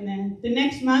year from then, the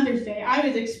next Mother's Day, I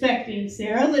was expecting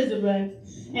Sarah Elizabeth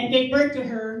and gave birth to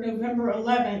her November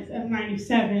 11th of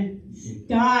 97.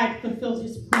 God fulfilled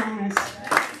his promise.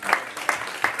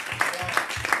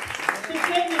 The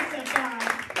goodness of God.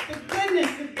 The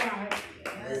goodness of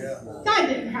God. God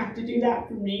didn't have to do that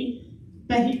for me,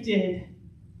 but he did.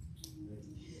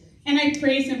 And I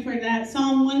praise him for that.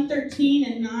 Psalm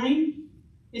 113 and 9,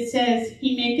 it says,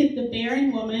 he maketh the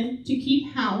barren woman to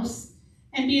keep house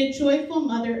and be a joyful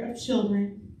mother of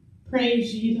children.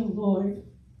 Praise ye the Lord.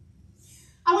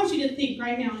 I want you to think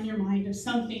right now in your mind of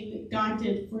something that God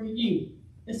did for you,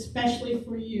 especially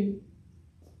for you.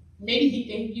 Maybe he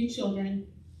gave you children.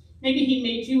 Maybe he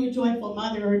made you a joyful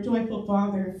mother or a joyful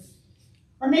father.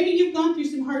 Or maybe you've gone through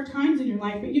some hard times in your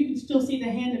life, but you can still see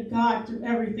the hand of God through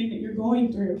everything that you're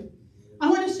going through. I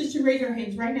want us just to raise our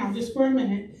hands right now, just for a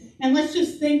minute, and let's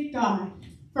just thank God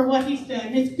for what he's done,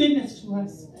 his goodness to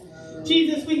us.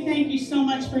 Jesus, we thank you so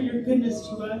much for your goodness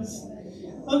to us.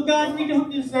 Oh God, we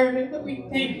don't deserve it, but we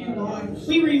thank you, Lord.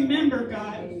 We remember,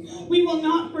 God. We will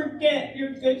not forget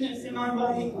your goodness in our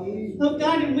life. Oh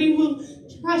God, and we will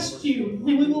trust you,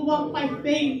 and we will walk by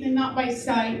faith and not by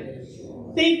sight.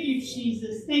 Thank you,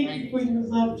 Jesus. Thank you for your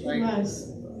love to us.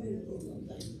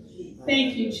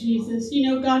 Thank you, Jesus. You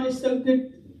know, God is so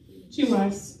good to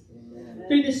us.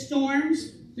 Through the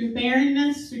storms, through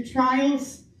barrenness, through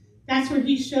trials, that's where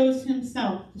he shows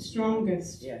himself the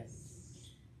strongest. Yes.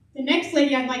 The next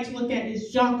lady I'd like to look at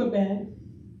is Jochebed.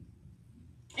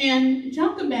 And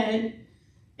Jochebed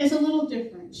is a little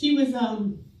different. She was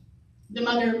the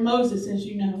mother of Moses, as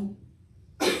you know.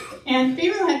 And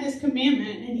Pharaoh had this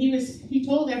commandment, and he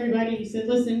told everybody, he said,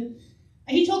 listen,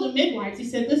 he told the midwives, he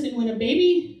said, listen, when a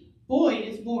baby boy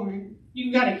is born,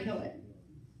 you got to kill it.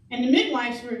 And the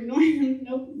midwives were ignoring him.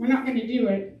 Nope, we're not going to do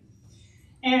it.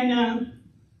 And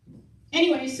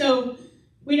anyway, so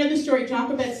we know the story.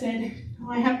 Jochebed said, oh,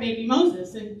 I have baby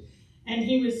Moses. And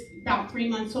he was about 3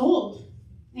 months old.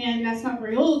 And that's not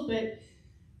very old, but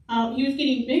he was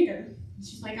getting bigger.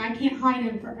 She's like, I can't hide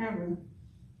him forever.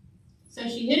 So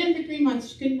she hid him for 3 months.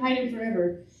 She couldn't hide him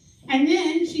forever. And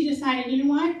then she decided, you know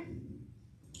what?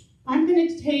 I'm going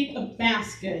to take a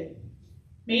basket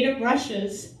made of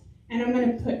rushes, and I'm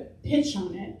going to put pitch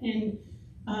on it, and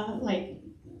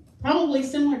probably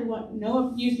similar to what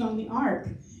Noah used on the ark.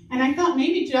 And I thought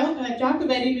maybe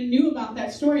Jochebed even knew about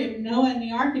that story of Noah and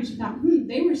the ark, and she thought,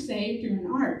 they were saved through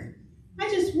an ark. I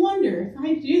just wonder if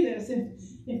I do this,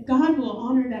 if God will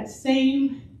honor that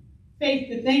same faith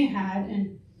that they had.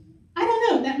 And I don't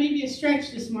know, that may be a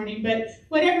stretch this morning, but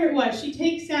whatever it was, she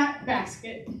takes that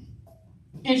basket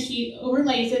and she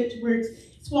overlays it to where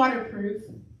it's waterproof.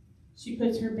 She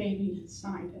puts her baby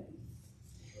inside it.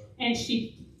 And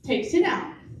she takes it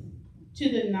out to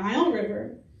the Nile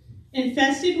River,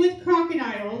 infested with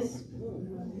crocodiles,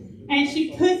 and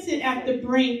she puts it at the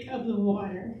brink of the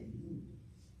water.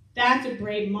 That's a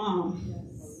brave mom.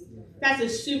 That's a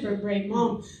super brave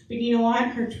mom. But you know what?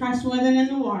 Her trust wasn't in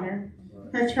the water.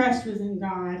 Her trust was in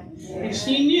God. And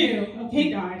she knew, okay,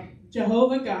 God,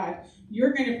 Jehovah God,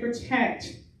 you're going to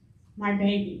protect my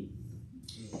baby.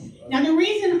 Now, the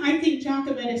reason I think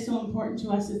Jochebed is so important to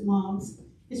us as moms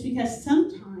is because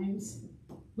sometimes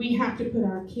we have to put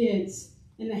our kids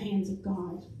in the hands of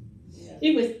God.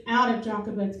 It was out of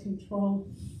Jochebed's control.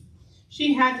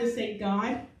 She had to say,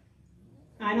 God,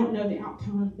 I don't know the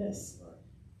outcome of this,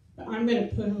 but I'm going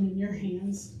to put them in your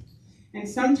hands. And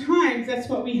sometimes that's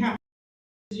what we have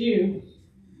to do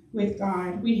with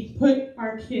God. We put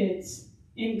our kids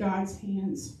in God's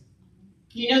hands.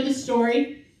 You know the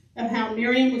story of how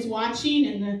Miriam was watching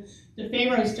and the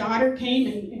Pharaoh's daughter came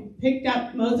and picked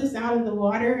up Moses out of the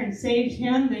water and saved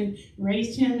him and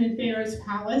raised him in Pharaoh's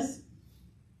palace.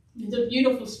 It's a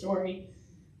beautiful story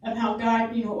of how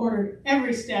God, ordered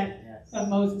every step of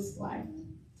Moses' life.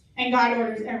 And God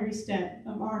orders every step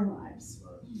of our lives.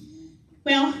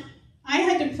 Well,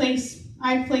 I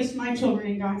I placed my children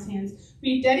in God's hands.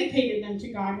 We dedicated them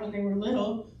to God when they were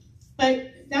little,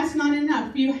 but that's not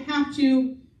enough. You have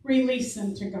to release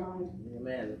them to God.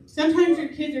 Amen. Sometimes your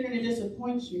kids are going to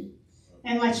disappoint you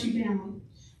and let you down,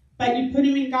 but you put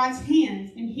them in God's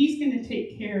hands, and He's going to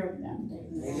take care of them.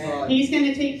 Amen. He's going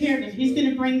to take care of them. He's going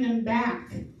to bring them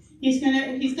back. He's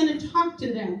going to talk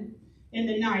to them in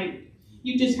the night.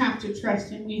 You just have to trust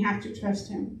Him. We have to trust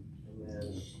Him.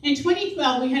 Amen. In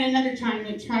 2012, we had another time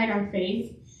that tried our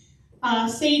faith.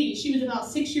 Sadie, she was about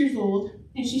 6 years old,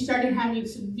 and she started having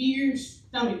severe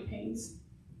stomach pains.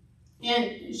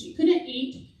 And she couldn't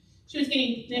eat. She was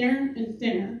getting thinner and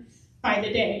thinner by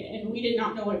the day, and we did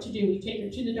not know what to do. We take her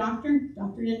to the doctor. The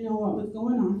doctor didn't know what was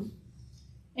going on.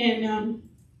 And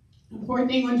the poor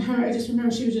thing, one time, I just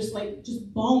remember she was just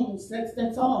bones.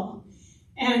 That's all.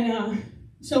 And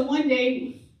so one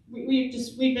day,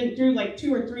 we've been through like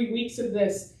 2 or 3 weeks of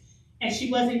this, and she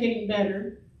wasn't getting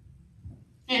better.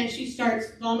 And she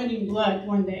starts vomiting blood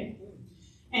one day.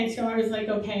 And so I was like,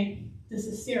 okay, this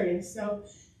is serious. So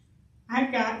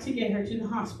I've got to get her to the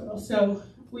hospital. So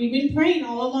we've been praying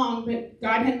all along, but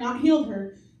God had not healed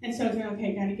her. And so I was like,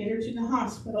 okay, got to get her to the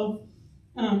hospital.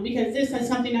 Because this is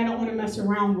something I don't want to mess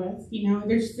around with. You know,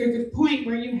 there's a point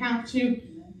where you have to,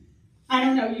 I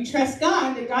don't know, you trust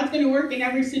God, that God's going to work in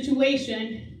every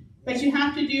situation, but you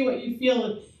have to do what you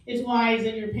feel is wise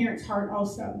in your parents' heart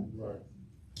also. Right.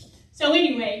 So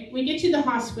anyway, we get to the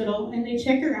hospital, and they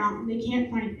check her out, and they can't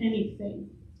find anything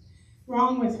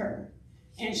wrong with her.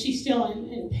 And she's still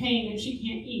in pain, and she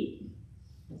can't eat.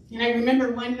 And I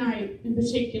remember one night in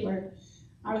particular,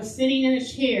 I was sitting in a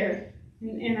chair,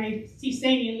 and I see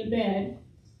Sadie in the bed,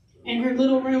 and her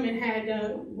little room had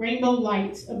rainbow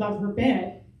lights above her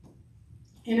bed.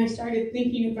 And I started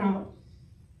thinking about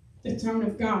the throne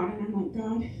of God, and I'm like,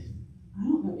 God, I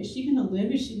don't know. Is she going to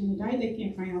live? Is she going to die? They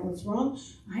can't find out what's wrong.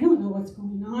 I don't know what's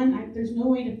going on. There's no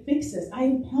way to fix this. I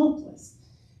am helpless.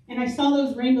 And I saw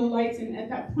those rainbow lights, and at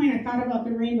that point, I thought about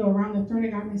the rainbow around the throne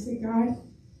of God, and I said, God,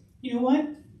 you know what?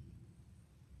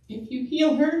 If you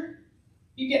heal her,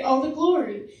 you get all the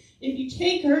glory. If you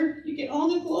take her, you get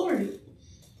all the glory.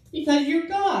 Because you're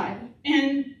God.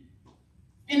 And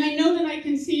I know that I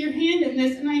can see your hand in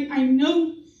this, and I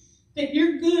know that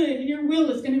you're good and your will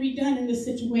is going to be done in this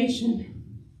situation.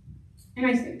 And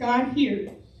I said, God,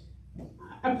 here,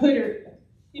 I put her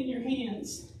in your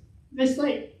hands. Just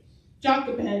like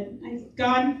Jochebed. I said,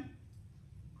 God,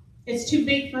 it's too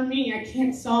big for me. I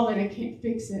can't solve it. I can't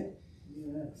fix it.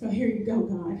 So here you go,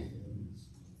 God.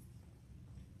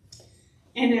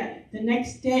 And the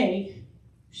next day,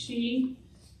 she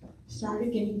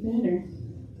started getting better.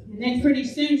 And then pretty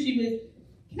soon she was,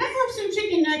 can I have some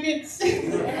chicken nuggets?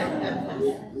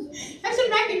 Have some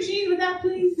mac and cheese with that,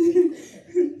 please?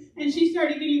 And she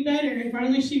started getting better. And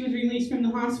finally she was released from the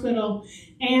hospital.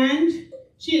 And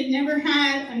she had never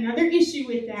had another issue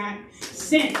with that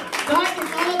since. God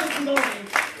is all the glory.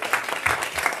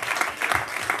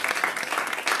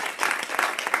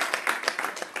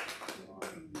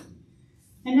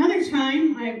 Another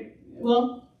time,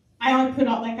 I put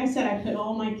all, like I said, I put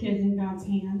all my kids in God's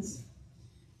hands.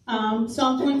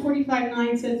 Psalms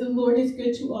 145:9 says, the Lord is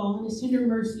good to all, and His tender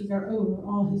mercies are over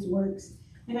all His works.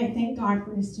 And I thank God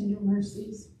for His tender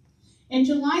mercies. In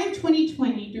July of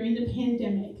 2020, during the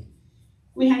pandemic,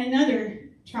 we had another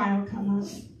trial come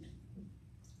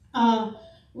up.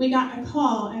 We got a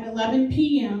call at 11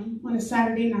 p.m. on a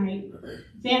Saturday night.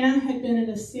 Vanna had been in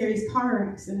a serious car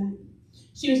accident.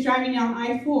 She was driving down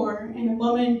I-4, and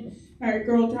a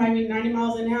girl driving 90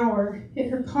 miles an hour hit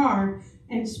her car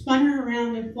and spun her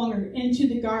around and flung her into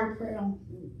the guardrail.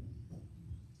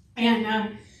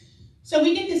 And so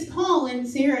we get this call, and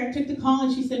Sarah took the call,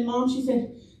 and she said, Mom, she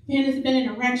said, Vanna's been in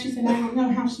a wreck. She said, I don't know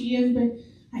how she is, but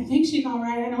I think she's all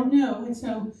right. I don't know. And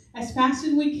so as fast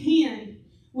as we can,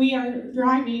 we are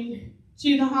driving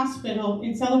to the hospital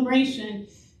in Celebration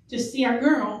to see our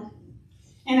girl.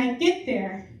 And I get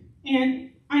there,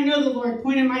 and I know the Lord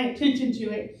pointed my attention to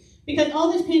it, because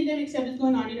all this pandemic stuff is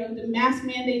going on, the mask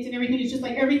mandates and everything. It's just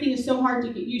like everything is so hard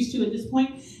to get used to at this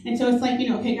point. And so it's like,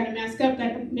 okay, got to mask up.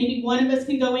 Maybe one of us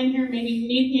can go in here. Maybe,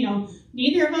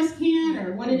 neither of us can,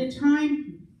 or one at a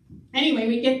time. Anyway,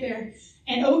 we get there.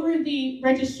 And over the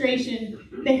registration,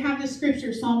 they have the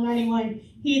scripture, Psalm 91,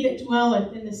 he that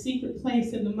dwelleth in the secret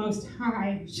place of the Most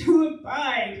High shall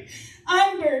abide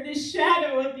under the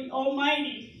shadow of the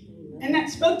Almighty. And that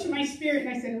spoke to my spirit,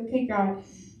 and I said, okay, God,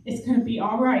 it's going to be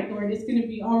all right, Lord. It's going to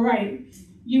be all right.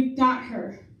 You've got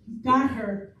her. You've got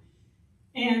her.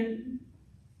 And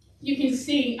you can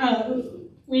see,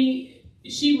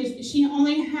 she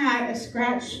only had a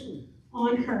scratch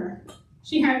on her.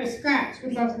 She had a scratch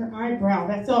above her eyebrow,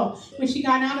 that's all. When she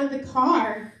got out of the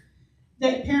car,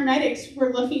 the paramedics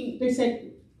were looking, they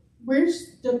said,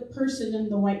 where's the person in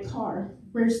the white car?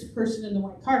 Where's the person in the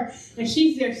white car? And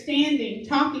she's there standing,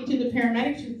 talking to the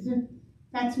paramedics. She said,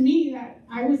 that's me,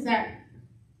 I was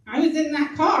in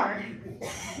that car.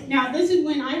 Now, this is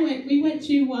when we went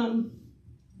to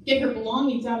get her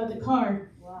belongings out of the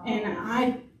car, and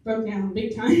I broke down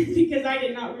big time because I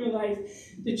did not realize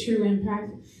the true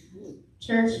impact.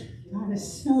 Church, God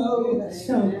is so,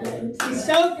 so good. He's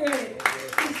so good.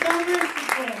 He's so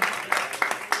merciful.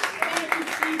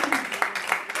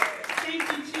 Thank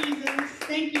you, Jesus.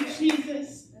 Thank you,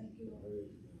 Jesus.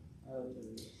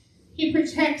 He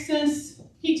protects us.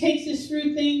 He takes us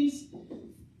through things.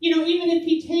 You know, even if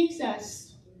he takes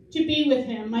us to be with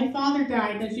him. My father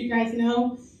died, as you guys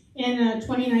know, in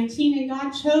 2019, and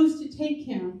God chose to take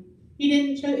him.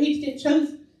 He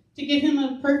chose to give him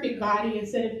a perfect body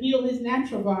instead of heal his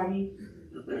natural body.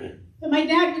 But my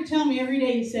dad would tell me every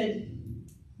day, he said,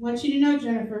 I want you to know,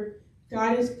 Jennifer,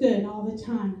 God is good all the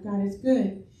time. God is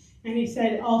good. And he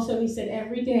said,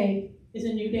 every day is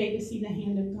a new day to see the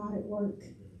hand of God at work.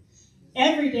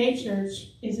 Every day, church,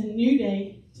 is a new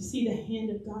day to see the hand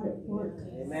of God at work.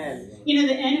 Amen. You know,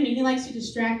 the enemy, he likes to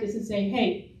distract us and say,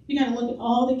 hey, you got to look at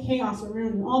all the chaos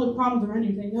around you, all the problems around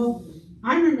you. They know,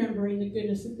 I'm remembering the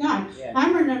goodness of God. Yeah.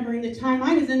 I'm remembering the time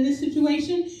I was in this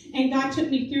situation, and God took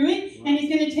me through it, and he's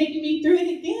going to take me through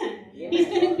it again. Yeah. He's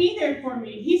going to be there for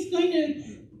me. He's going to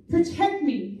protect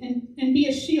me and be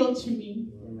a shield to me.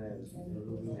 Amen.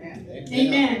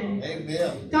 Amen.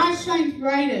 Amen. God shines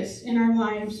brightest in our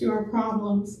lives through our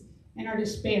problems and our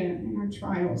despair and our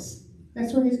trials.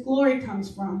 That's where his glory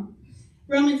comes from.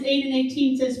 Romans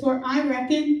 8:18 says, for I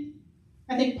reckon,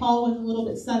 I think Paul was a little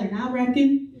bit southern, I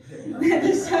reckon that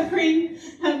the suffering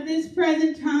of this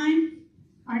present time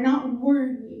are not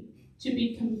worthy to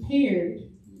be compared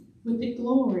with the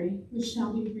glory which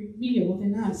shall be revealed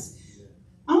in us.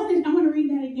 I want to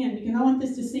read that again because I want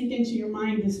this to sink into your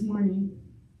mind this morning.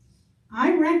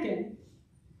 I reckon,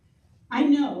 I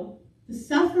know the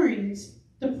sufferings,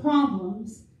 the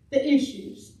problems, the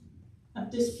issues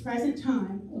of this present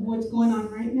time, of what's going on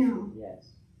right now,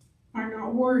 yes, are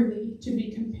not worthy to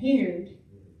be compared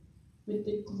with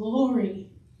the glory,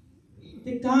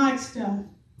 the God stuff,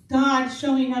 God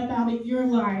showing up out of your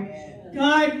life,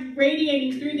 God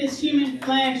radiating through this human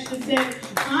flesh to say,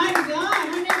 I'm God,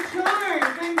 I'm in charge,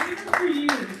 I'm here for you.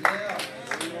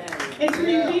 It's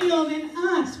revealed in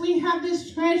us. We have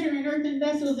this treasure in earthen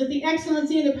vessels, that the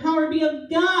excellency and the power be of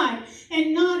God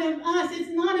and not of us. It's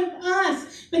not of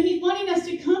us, but he's wanting us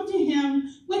to come to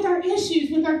him with our issues,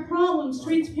 with our problems,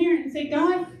 transparent, and say,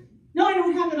 God, no, I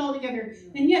don't have it all together.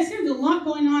 And yes, there's a lot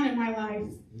going on in my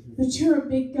life, but you're a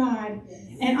big God,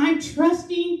 and I'm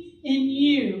trusting in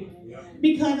you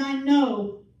because I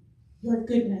know your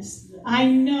goodness. I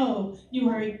know you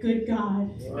are a good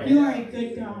God. You are a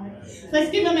good God. Let's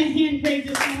give him a hand praise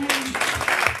this morning.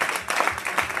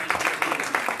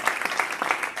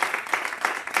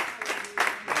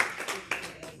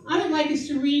 I would like us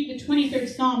to read the 23rd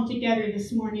Psalm together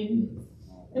this morning.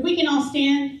 If we can all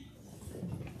stand.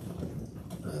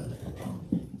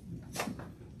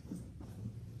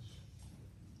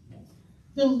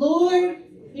 The Lord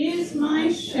is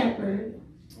my shepherd.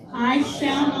 I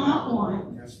shall not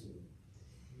want.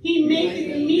 He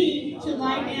maketh me to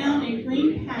lie down in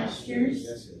green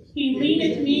pastures. He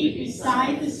leadeth me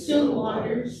beside the still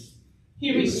waters.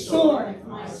 He restoreth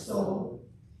my soul.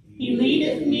 He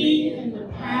leadeth me in the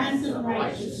paths of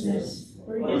righteousness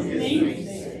for his name's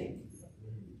sake.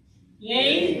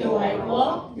 Yea, though I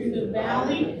walk through the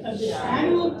valley of the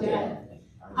shadow of death,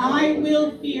 I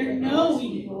will fear no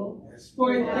evil,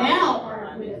 for thou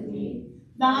art with me.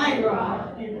 Thy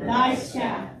rod and thy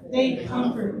staff, they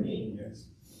comfort me.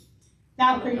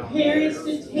 Thou preparest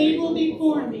a table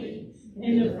before me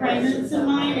in the presence of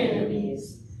mine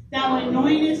enemies. Thou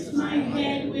anointest my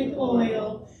head with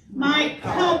oil. My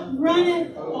cup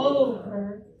runneth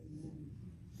over.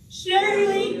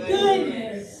 Surely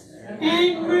goodness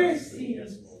and mercy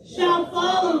shall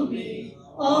follow me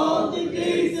all the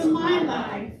days of my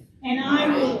life, and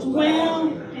I will dwell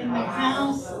in the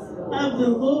house of the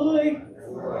Lord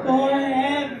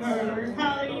forever.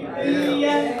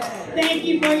 Hallelujah. Thank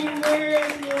you for your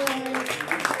word, Lord.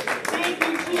 Thank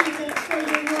you, Jesus, for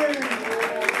your word.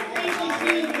 Thank you,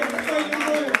 Jesus, for your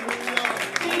word.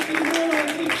 Thank you, Lord.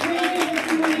 We praise you this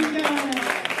morning, God.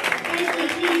 Thank you,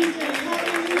 Jesus.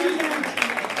 Hallelujah.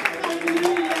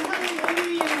 Hallelujah.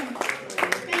 Hallelujah.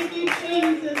 Thank you,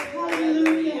 Jesus.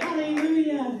 Hallelujah.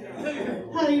 Hallelujah.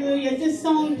 Hallelujah. As this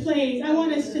song plays, I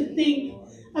want us to think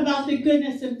about the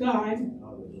goodness of God.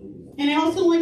 And I also want